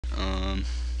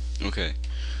Okay,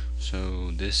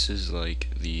 so this is like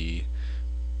the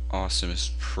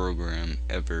awesomest program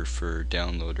ever for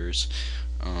downloaders.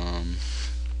 Um,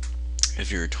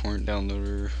 if you're a torrent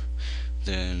downloader,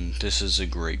 then this is a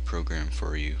great program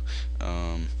for you.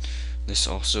 Um, this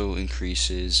also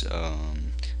increases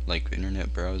like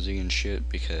internet browsing and shit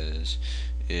because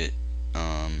it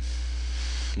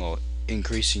well,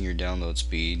 increasing your download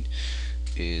speed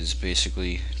is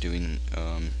basically doing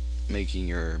making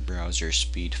your browser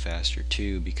speed faster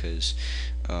too, because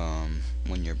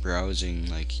when you're browsing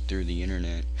like through the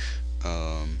internet,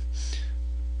 um,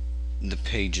 the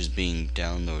page is being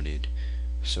downloaded.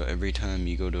 So every time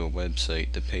you go to a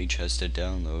website, the page has to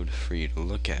download for you to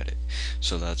look at it.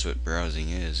 So that's what browsing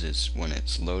is when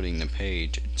it's loading the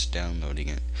page, it's downloading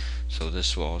it. So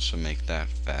this will also make that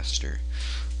faster.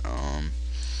 Um,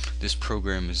 this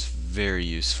program is very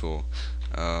useful.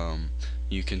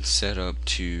 You can set up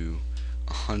to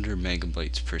 100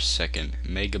 megabytes per second.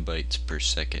 Megabytes per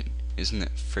second. Isn't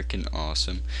that freaking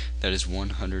awesome? That is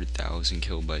 100,000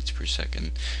 kilobytes per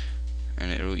second.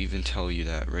 And it'll even tell you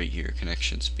that right here,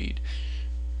 connection speed.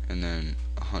 And then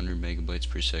 100 megabytes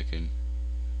per second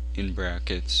in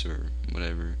brackets or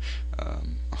whatever,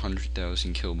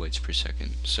 100,000 kilobytes per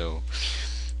second. So,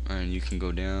 and you can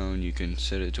go down, you can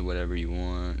set it to whatever you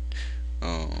want.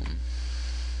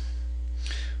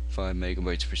 5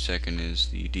 megabytes per second is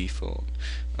the default.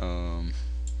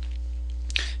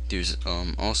 There's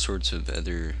all sorts of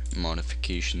other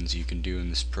modifications you can do in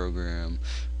this program.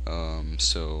 I'm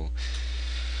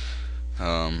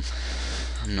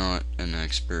not an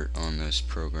expert on this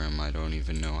program. I don't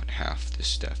even know what half this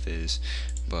stuff is,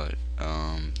 but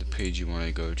the page you want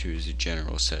to go to is the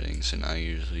general settings, and I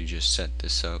usually just set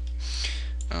this up.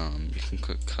 You can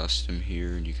click custom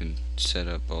here and you can set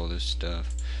up all this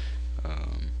stuff.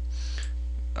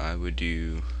 I would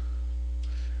do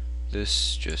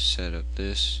this, just set up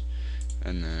this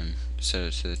and then set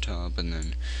it to the top, and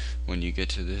then when you get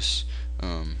to this,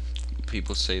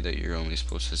 people say that you're only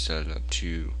supposed to set it up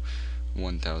to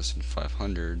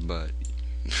 1,500, but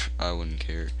I wouldn't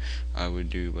care. I would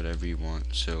do whatever you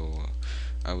want, so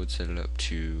I would set it up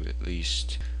to at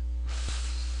least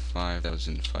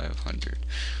 5,500.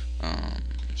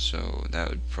 So that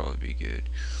would probably be good.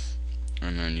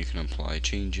 And then you can apply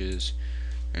changes,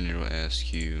 and it'll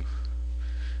ask you.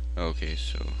 Okay,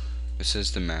 so it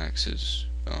says the max is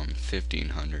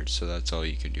 1500, so that's all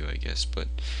you can do, I guess. But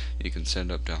you can set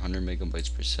it up to 100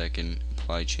 megabytes per second,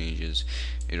 apply changes.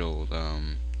 It'll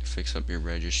fix up your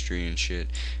registry and shit,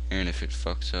 and if it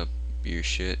fucks up your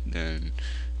shit, then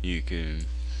you can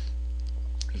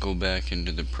go back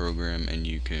into the program and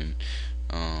you can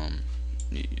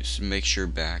make sure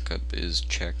backup is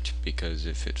checked, because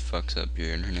if it fucks up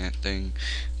your internet thing,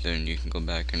 then you can go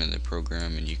back into the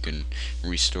program and you can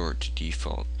restore it to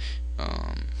default.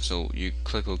 So you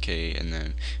click OK, and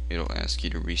then it'll ask you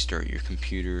to restart your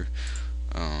computer.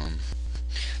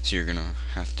 So you're gonna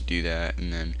have to do that,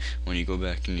 and then when you go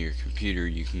back into your computer,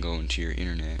 you can go into your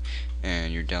internet,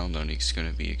 and your downloading is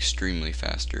gonna be extremely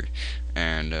faster.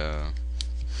 And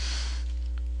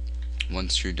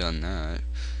once you're done that,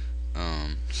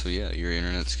 so yeah, your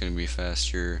internet's gonna be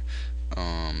faster.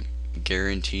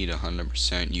 Guaranteed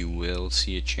 100% you will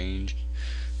see a change.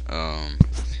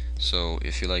 So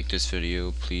if you like this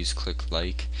video, please click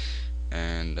like,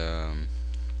 and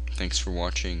thanks for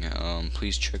watching.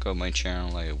 Please check out my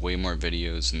channel. I have way more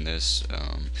videos than this,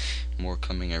 more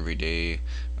coming every day,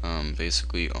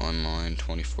 basically online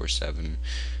 24/7.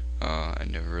 I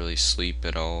never really sleep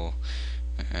at all,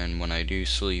 and when I do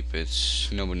sleep,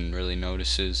 no one really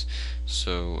notices.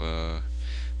 So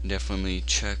definitely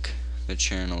check the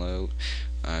channel out.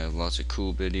 I have lots of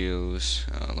cool videos,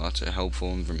 lots of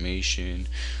helpful information,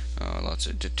 lots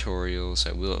of tutorials.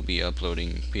 I will be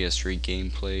uploading PS3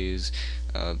 gameplays,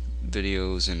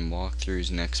 videos and walkthroughs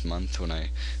next month when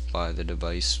I buy the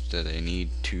device that I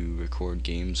need to record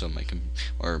games on my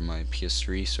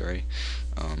PS3. Sorry,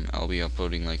 I'll be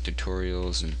uploading like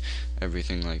tutorials and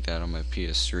everything like that on my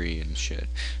PS3 and shit.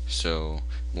 So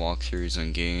walkthroughs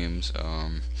on games,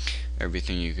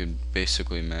 everything you could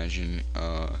basically imagine.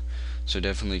 So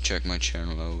definitely check my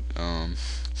channel out.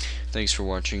 Thanks for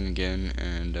watching again,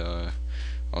 and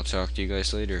I'll talk to you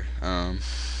guys later.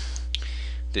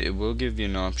 It will give you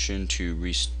an option to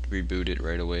reboot it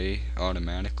right away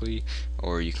automatically,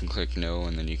 or you can click no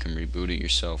and then you can reboot it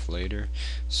yourself later.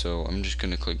 So I'm just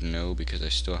gonna click no because I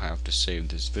still have to save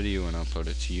this video and upload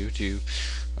it to YouTube.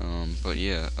 But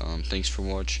yeah, thanks for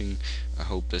watching. I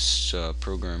hope this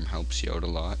program helps you out a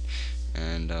lot,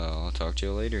 and I'll talk to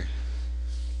you later.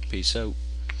 Peace out.